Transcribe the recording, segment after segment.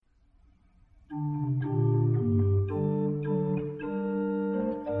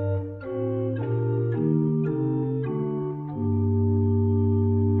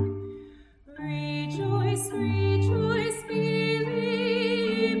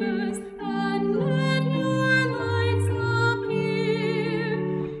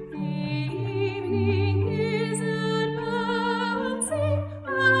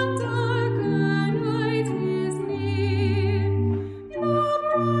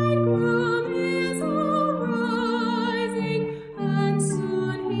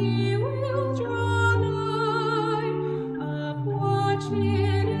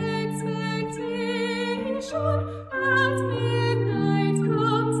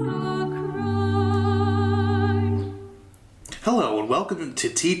welcome to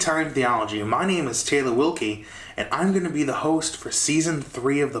Tea Time Theology. My name is Taylor Wilkie, and I'm going to be the host for Season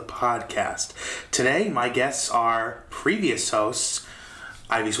 3 of the podcast. Today, my guests are previous hosts,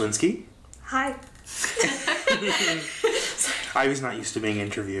 Ivy Swinsky. Hi. Ivy's not used to being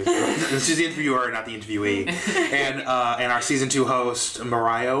interviewed. She's the interviewer, not the interviewee. And our Season 2 host,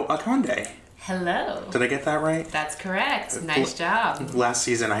 Mariah Akonde. Hello. Did I get that right? That's correct. Nice job. Last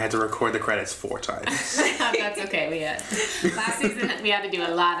season, I had to record the credits 4 times. That's okay. Last season we had to do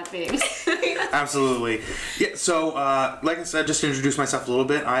a lot of things. Absolutely. Yeah. So, like I said, just to introduce myself a little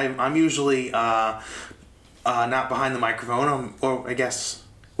bit, I'm usually not behind the microphone. Or I guess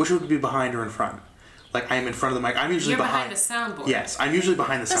which would be behind or in front? Like I'm in front of the mic. I'm usually You're behind the soundboard. Yes, I'm usually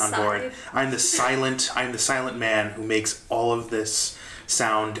behind the soundboard. Side. I'm the silent man who makes all of this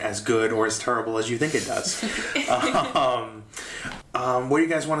sound as good or as terrible as you think it does. Where do you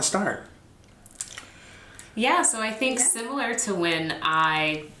guys want to start? Yeah, so I think similar to when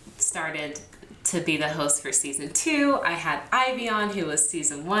I started to be the host for Season 2, I had Ivy on, who was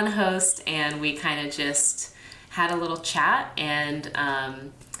Season 1 host, and we kind of just had a little chat, and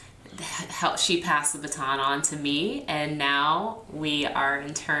she passed the baton on to me, and now we are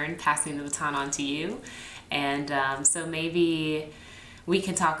in turn passing the baton on to you. And so maybe we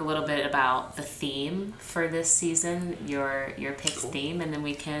can talk a little bit about the theme for this season, your picked theme, and then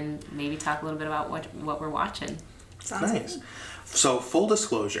we can maybe talk a little bit about what we're watching. Sounds Nice. good. So, full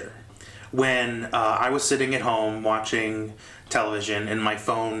disclosure, when I was sitting at home watching television and my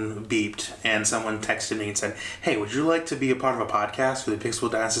phone beeped and someone texted me and said, "Hey, would you like to be a part of a podcast for the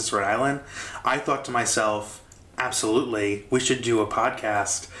Pixel Diocese Rhode Island?" I thought to myself, absolutely, we should do a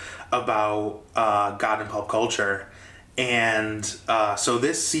podcast about God and pop culture. And so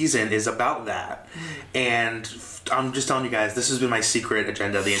this season is about that. And I'm just telling you guys, this has been my secret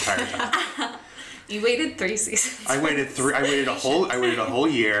agenda the entire time. You waited 3 seasons. I waited a whole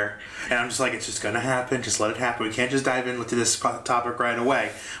year, and I'm just like, it's just gonna happen. Just let it happen. We can't just dive into this topic right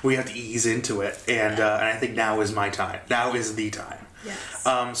away. We have to ease into it, and I think now is my time. Now is the time.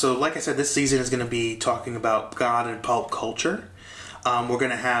 Yes. So, like I said, this season is going to be talking about God and pulp culture. We're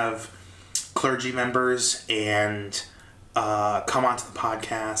going to have clergy members and come onto the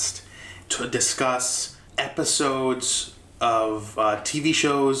podcast to discuss episodes of TV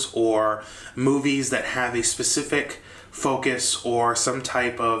shows or movies that have a specific focus or some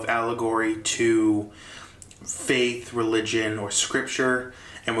type of allegory to faith, religion, or scripture.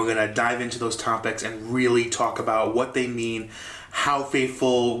 And we're going to dive into those topics and really talk about what they mean, how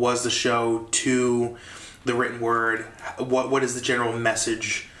faithful was the show to the written word, what is the general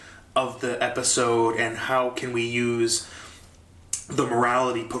message of the episode, and how can we use the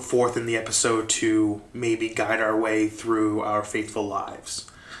morality put forth in the episode to maybe guide our way through our faithful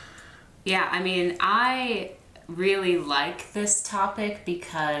lives. Yeah, I mean, I really like this topic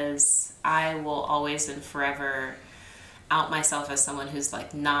because I will always and forever out myself as someone who's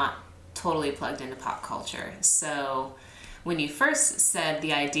like not totally plugged into pop culture. So when you first said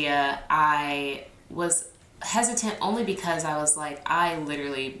the idea, I was hesitant only because I was like, I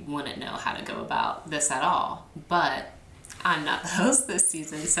literally wouldn't know how to go about this at all. But I'm not the host this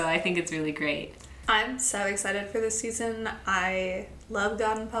season, so I think it's really great. I'm so excited for this season. I love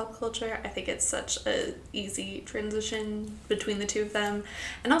God and pop culture. I think it's such a easy transition between the two of them.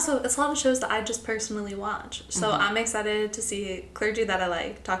 And also, it's a lot of shows that I just personally watch. So I'm excited to see clergy that I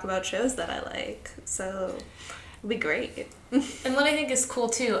like talk about shows that I like. So it'll be great. And what I think is cool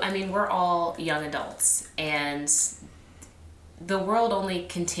too, I mean, we're all young adults, and the world only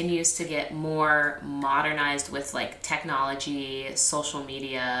continues to get more modernized with like technology, social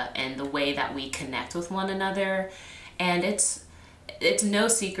media, and the way that we connect with one another. And it's no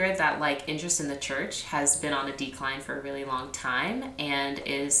secret that like interest in the church has been on a decline for a really long time and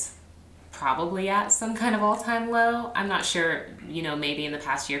is probably at some kind of all-time low. I'm not sure, maybe in the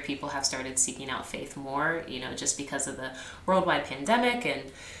past year people have started seeking out faith more, just because of the worldwide pandemic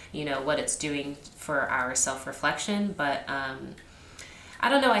and what it's doing for our self-reflection. But I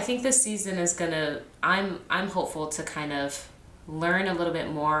don't know, I think this season is I'm hopeful to kind of learn a little bit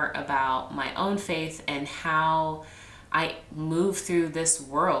more about my own faith and how I move through this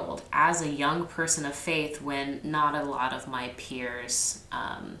world as a young person of faith when not a lot of my peers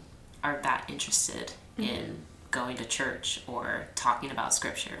are that interested in going to church or talking about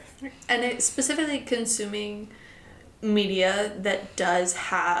scripture. And it's specifically consuming media that does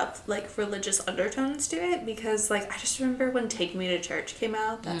have like religious undertones to it, because like I just remember when Take Me to Church came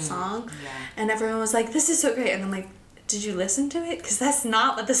out, that song, and everyone was like, this is so great, and I'm like, did you listen to it? Because that's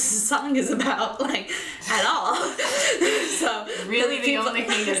not what this song is about, like, at all. So really, the only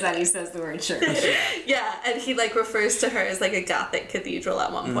thing is that he says the word church. Yeah, and he, like, refers to her as, like, a Gothic cathedral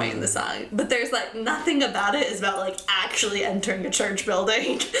at one point in the song. But there's, like, nothing about it is about, like, actually entering a church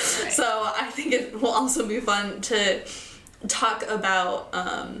building. Right. So I think it will also be fun to talk about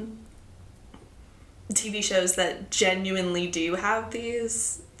TV shows that genuinely do have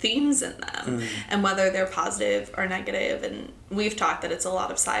these themes in them, and whether they're positive or negative. And we've talked that it's a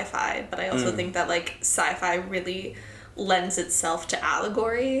lot of sci-fi, but I also think that, like, sci-fi really lends itself to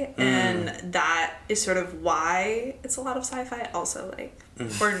allegory, and that is sort of why it's a lot of sci-fi. Also, like,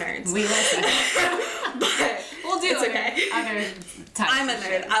 we're nerds. We listen. But we'll do it's other, okay. Other types. I'm a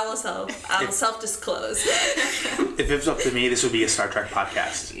nerd. I will self-disclose. If it was up to me, this would be a Star Trek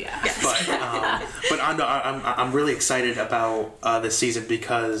podcast. Yeah. Yes. But I'm really excited about this season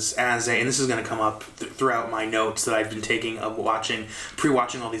because and this is going to come up throughout my notes that I've been taking of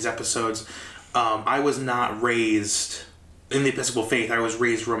pre-watching all these episodes. I was not raised in the Episcopal faith. I was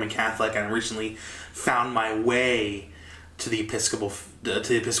raised Roman Catholic, and I recently found my way to the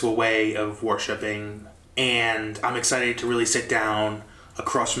Episcopal way of worshiping. And I'm excited to really sit down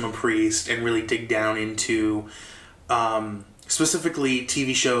across from a priest and really dig down into specifically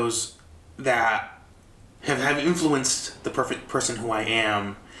TV shows that have influenced the perfect person who I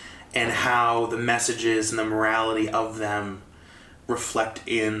am, and how the messages and the morality of them reflect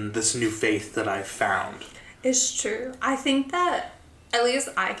in this new faith that I've found. It's true. I think that at least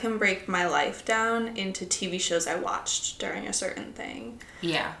I can break my life down into TV shows I watched during a certain thing.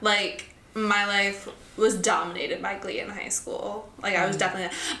 Yeah. Like, my life was dominated by Glee in high school. Like, I was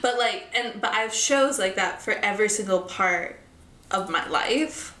definitely... But, like, but I have shows like that for every single part of my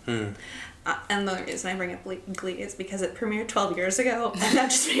life. And the reason I bring up Glee is because it premiered 12 years ago, and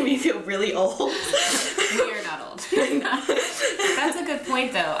that just made me feel really old. We are not old. That's a good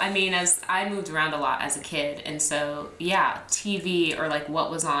point, though. I mean, as I moved around a lot as a kid, and so, yeah, TV or, like,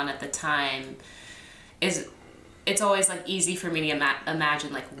 what was on at the time it's always, like, easy for me to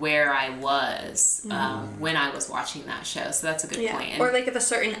imagine, like, where I was when I was watching that show. So that's a good point. Or, like, if a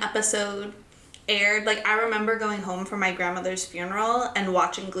certain episode aired, like, I remember going home from my grandmother's funeral and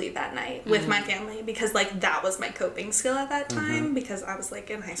watching Glee that night with my family, because, like, that was my coping skill at that time, because I was, like,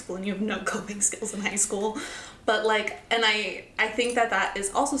 in high school, and you have no coping skills in high school. But, like, and I think that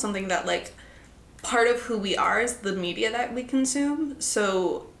is also something that, like, part of who we are is the media that we consume.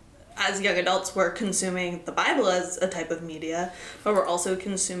 So as young adults, we're consuming the Bible as a type of media, but we're also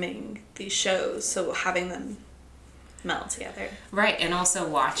consuming these shows, so having them meld together. Right, and also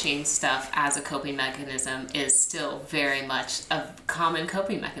watching stuff as a coping mechanism is still very much a common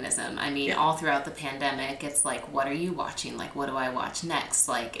coping mechanism. I mean, all throughout the pandemic, it's like, what are you watching? Like, what do I watch next?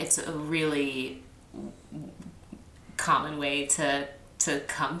 Like, it's a really common way to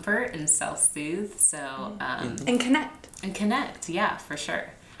comfort and self-soothe. So, and connect. And connect, yeah, for sure.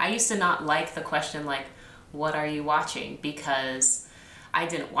 I used to not like the question, like, what are you watching? Because I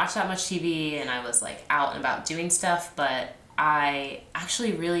didn't watch that much TV, and I was, like, out and about doing stuff, but I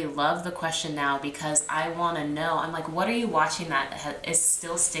actually really love the question now because I want to know. I'm like, what are you watching that is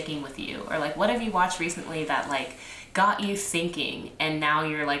still sticking with you? Or, like, what have you watched recently that, like, got you thinking, and now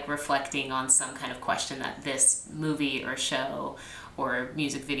you're, like, reflecting on some kind of question that this movie or show or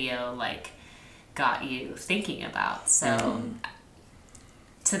music video, like, got you thinking about. So...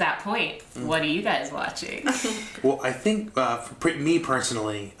 To that point, what are you guys watching? Well, I think for me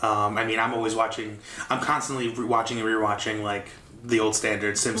personally, I mean, I'm constantly watching and rewatching, like, the old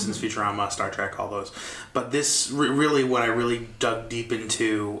standards, Simpsons, Futurama, Star Trek, all those. But this, really, what I really dug deep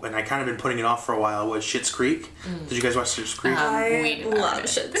into, and I kind of been putting it off for a while, was Schitt's Creek. Did you guys watch Schitt's Creek? I love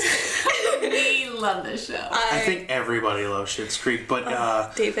Schitt's Creek. We love this show. I think everybody loves Schitt's Creek,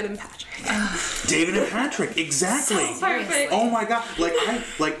 but... David and Patrick. David and Patrick, exactly. So perfect. Oh my god,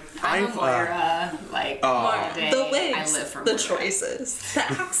 I'm a Moira, the wigs, I live for the Moira. choices, the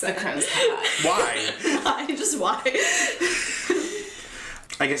accent. The crow's hat. Why? Why?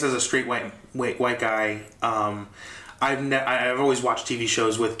 I guess as a straight white guy, I've always watched TV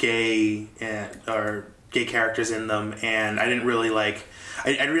shows with gay characters in them, and I didn't really like.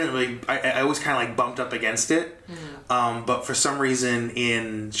 I always kind of like bumped up against it, but for some reason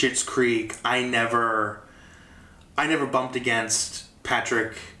in Schitt's Creek, I never bumped against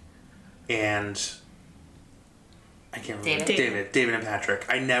Patrick and I can't remember David and Patrick.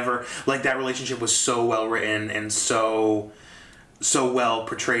 I never, like, that relationship was so well written and so well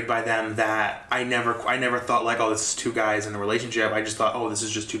portrayed by them that I never thought, like, oh, this is two guys in a relationship. I just thought, oh, this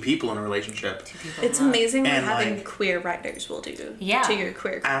is just two people in a relationship. It's amazing what and, having like, queer writers will do Yeah. to your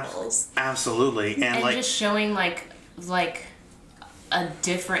queer couples. Absolutely. And like, just showing, like, like a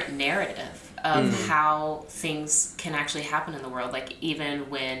different narrative of how things can actually happen in the world. Like even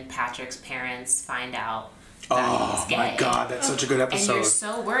when Patrick's parents find out that he's gay. Oh my God, that's such a good episode. And you're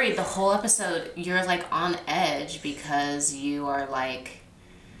so worried the whole episode. You're like on edge because you're like,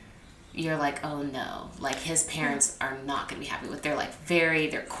 oh no, like his parents are not gonna be happy with. They're like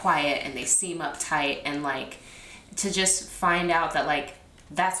they're quiet and they seem uptight, and like to just find out that like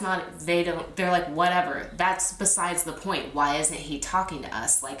that's not, they're like, whatever, that's besides the point. Why isn't he talking to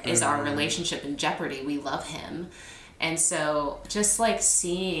us? Like, is our relationship in jeopardy? We love him. And so just like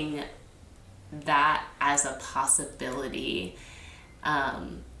seeing that as a possibility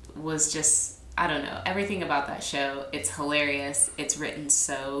was just, I don't know, everything about that show. It's hilarious. It's written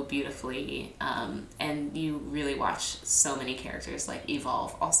so beautifully, and you really watch so many characters like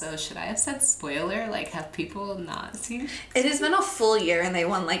evolve. Also, should I have said spoiler? Like, have people not seen? It has been a full year, and they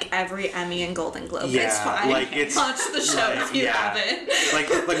won like every Emmy and Golden Globe. Yeah, it's fine. like it's watch the show like, if you haven't.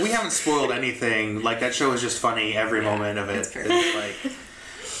 Like we haven't spoiled anything. Like that show is just funny every moment of it. It's like,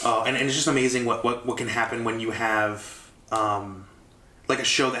 oh, and it's just amazing what can happen when you have like a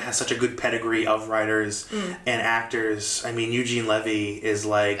show that has such a good pedigree of writers and actors. I mean, Eugene Levy is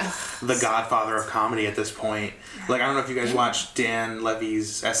like the godfather of comedy at this point. Like, I don't know if you guys watched Dan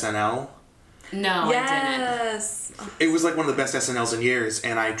Levy's SNL. No, Yes. I didn't. It was like one of the best SNLs in years,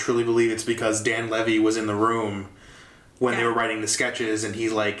 and I truly believe it's because Dan Levy was in the room when they were writing the sketches, and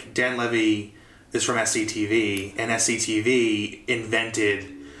he's like, Dan Levy is from SCTV, and SCTV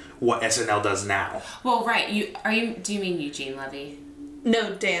invented what SNL does now. Well, right. Do you mean Eugene Levy?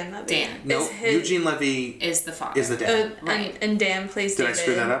 No, Dan Levy. Dan. No, Eugene Levy Is the father. is the dad. Right. And Dan plays Did I David.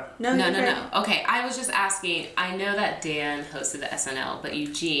 screw that up? No. No. Okay, I was just asking. I know that Dan hosted the SNL, but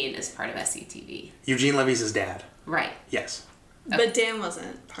Eugene is part of SCTV. Eugene Levy's his dad. Right. Yes, But Dan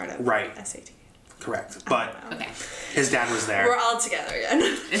wasn't part of Right. SAT. correct. But Okay. his dad was there. We're all together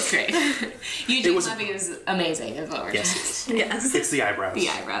again. It's great. Eugene Levy is amazing, is what we're Yes, saying. Yes. it's the eyebrows. The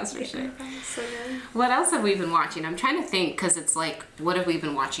eyebrows, for sure. So good. What else have we been watching? I'm trying to think, because it's like, what have we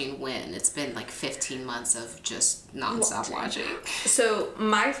been watching when? It's been like 15 months of just nonstop watching. So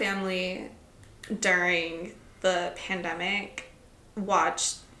my family, during the pandemic,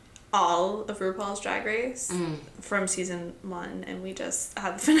 watched all of RuPaul's Drag Race from season 1, and we just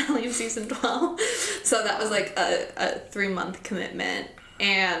had the finale of season 12. So that was like a 3-month commitment.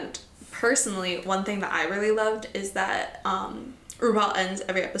 And personally, one thing that I really loved is that RuPaul ends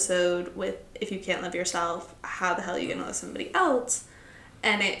every episode with, if you can't love yourself, how the hell are you gonna love somebody else?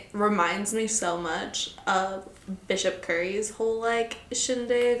 And it reminds me so much of Bishop Curry's whole like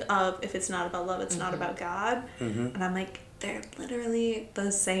shindig of, if it's not about love, it's not about God. And I'm like, they're literally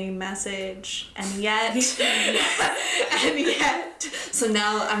the same message, and yet so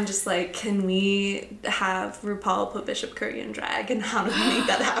now I'm just like, can we have RuPaul put Bishop Curry in drag, and how do we make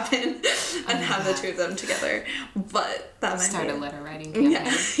that happen and have the two of them together? But that might Start be a letter writing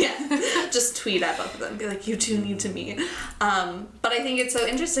campaign. yeah. Just tweet at both of them, be like, you two need to meet. But I think it's so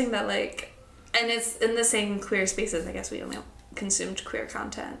interesting that like, and it's in the same queer spaces. I guess we only consumed queer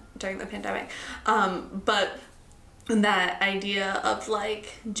content during the pandemic, but that idea of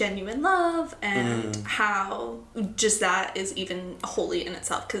like genuine love and how just that is even holy in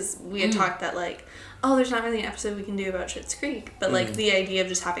itself, because we had talked that like, oh, there's not really an episode we can do about Schitt's Creek, but like the idea of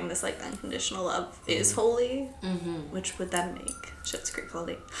just having this like unconditional love is holy, which would then make Schitt's Creek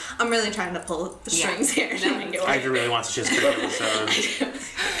holy. I'm really trying to pull the strings here to make it work. I really want to Schitt's Creek episode.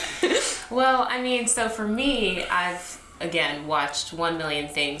 Well, I mean, so for me, I've, again, watched 1 million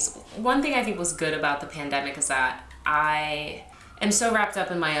things. One thing I think was good about the pandemic is that I am so wrapped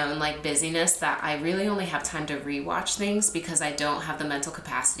up in my own like busyness that I really only have time to rewatch things, because I don't have the mental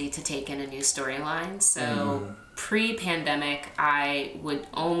capacity to take in a new storyline. So pre-pandemic, I would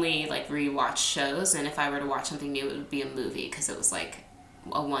only like rewatch shows, and if I were to watch something new, it would be a movie, because it was like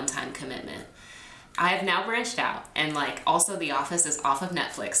a one-time commitment. I have now branched out, and like also The Office is off of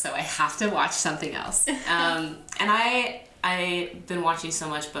Netflix, so I have to watch something else. And I've been watching so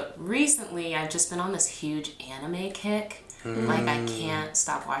much, but recently I've just been on this huge anime kick. Like, I can't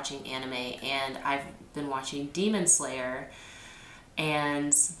stop watching anime, and I've been watching Demon Slayer,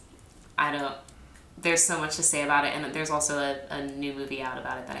 and there's so much to say about it, and there's also a new movie out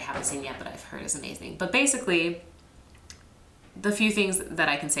about it that I haven't seen yet, but I've heard is amazing. But basically, the few things that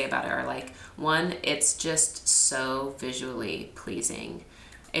I can say about it are like, one, it's just so visually pleasing.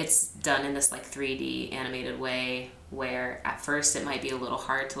 It's done in this like 3D animated way where at first it might be a little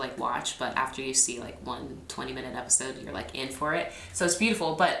hard to like watch, but after you see like one 20-minute episode, you're like in for it. So it's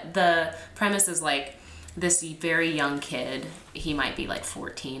beautiful. But the premise is like this very young kid, he might be like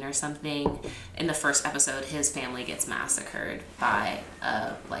 14 or something. In the first episode, his family gets massacred by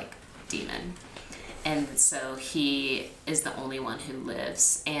a like demon. And so he is the only one who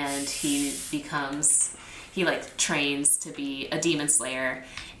lives, and he like trains to be a demon slayer,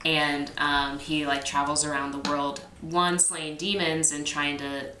 and he like travels around the world, one, slaying demons and trying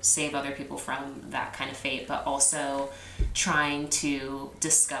to save other people from that kind of fate, but also trying to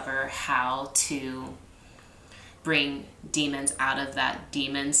discover how to bring demons out of that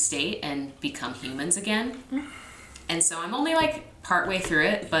demon state and become humans again. And so I'm only like partway through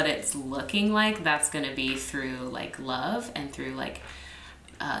it, but it's looking like that's going to be through like love and through like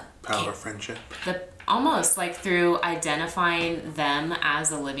power of friendship. Almost like through identifying them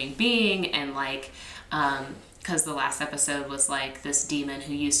as a living being, and like because the last episode was like this demon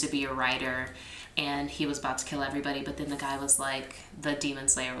who used to be a writer, and he was about to kill everybody, but then the guy was like, the demon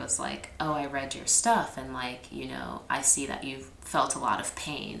slayer was like, oh, I read your stuff, and like, you know, I see that you've felt a lot of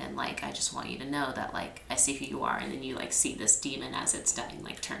pain, and like, I just want you to know that like, I see who you are. And then you like see this demon as it's dying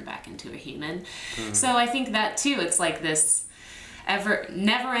like turn back into a human. So I think that too, it's like this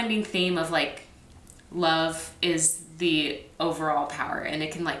never-ending theme of like, love is the overall power, and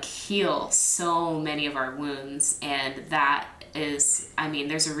it can like heal so many of our wounds. And that is, I mean,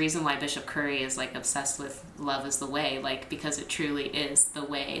 there's a reason why Bishop Curry is like obsessed with love is the way, like, because it truly is the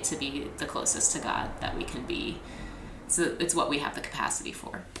way to be the closest to God that we can be. So it's what we have the capacity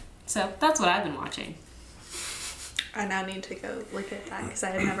for. So that's what I've been watching. I now need to go look at that because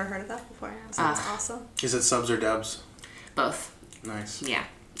I had never heard of that before. So it's awesome. Is it subs or dubs? Both. Nice. Yeah.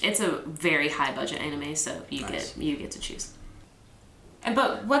 It's a very high budget anime, so you get to choose.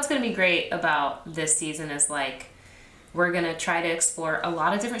 But what's going to be great about this season is like, we're going to try to explore a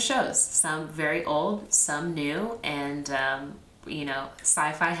lot of different shows. Some very old, some new, and, you know,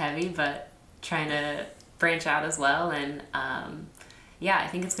 sci-fi heavy, but trying to branch out as well. And, yeah, I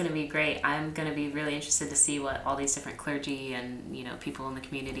think it's going to be great. I'm going to be really interested to see what all these different clergy and, you know, people in the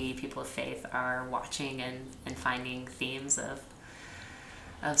community, people of faith are watching and finding themes of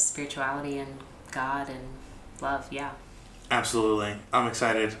spirituality and God and love. Yeah. Absolutely. I'm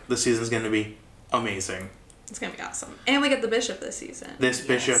excited. This season's going to be amazing. It's gonna be awesome, and we get the bishop this season.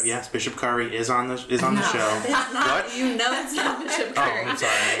 Bishop, yes, Bishop Curry is on the show. It's not, what? You know, it's not Bishop Curry. Oh, I'm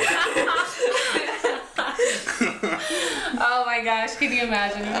sorry. Oh my gosh! Can you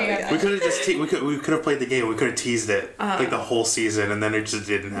imagine if we had We could have just we could have played the game. We could have teased it like the whole season, and then it just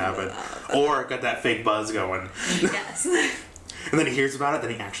didn't happen, or got that fake buzz going. Yes. And then he hears about it,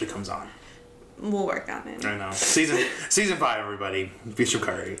 then he actually comes on. We'll work on it. I know. Season 5, everybody. Bishop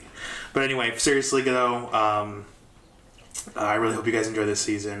Curry. But anyway, seriously though, I really hope you guys enjoy this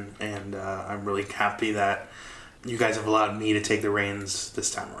season, and I'm really happy that you guys have allowed me to take the reins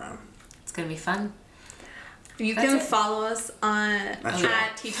this time around. It's gonna be fun. You can follow us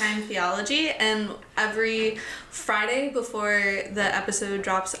at Tea Time Theology, and every Friday before the episode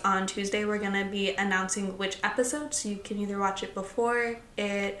drops on Tuesday, we're gonna be announcing which episode, so you can either watch it before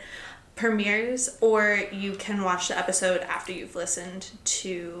it premieres, or you can watch the episode after you've listened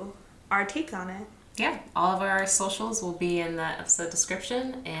to our take on it. Yeah, all of our socials will be in the episode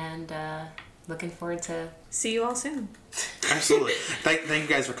description, and looking forward to see you all soon. Absolutely. Thank you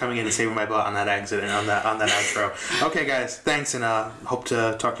guys for coming in and saving my butt on that exit and on that outro. Okay, guys, thanks, and hope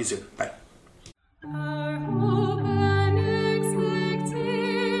to talk to you soon. Bye. Our hope and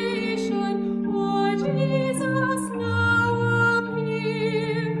expectation, O Jesus, now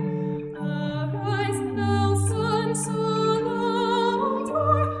appear. Arise, thou sun so long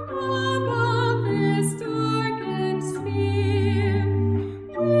above this darkened sphere.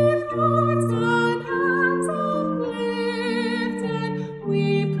 With hearts and hands uplifted,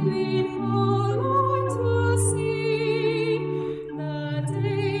 we plead, O Lord, to see the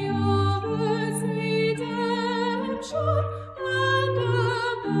day of earth's redemption and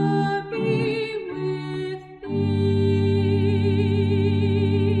ever be with thee.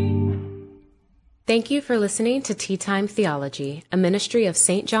 Thank you for listening to Tea Time Theology, a ministry of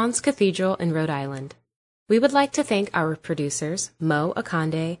St. John's Cathedral in Rhode Island. We would like to thank our producers, Mo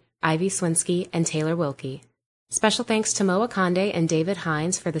Akande, Ivy Swinsky, and Taylor Wilkie. Special thanks to Mo Akande and David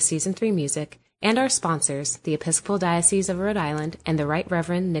Hines for the Season 3 music, and our sponsors, the Episcopal Diocese of Rhode Island and the Right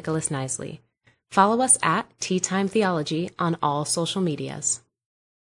Reverend Nicholas Knisley. Follow us at Tea Time Theology on all social medias.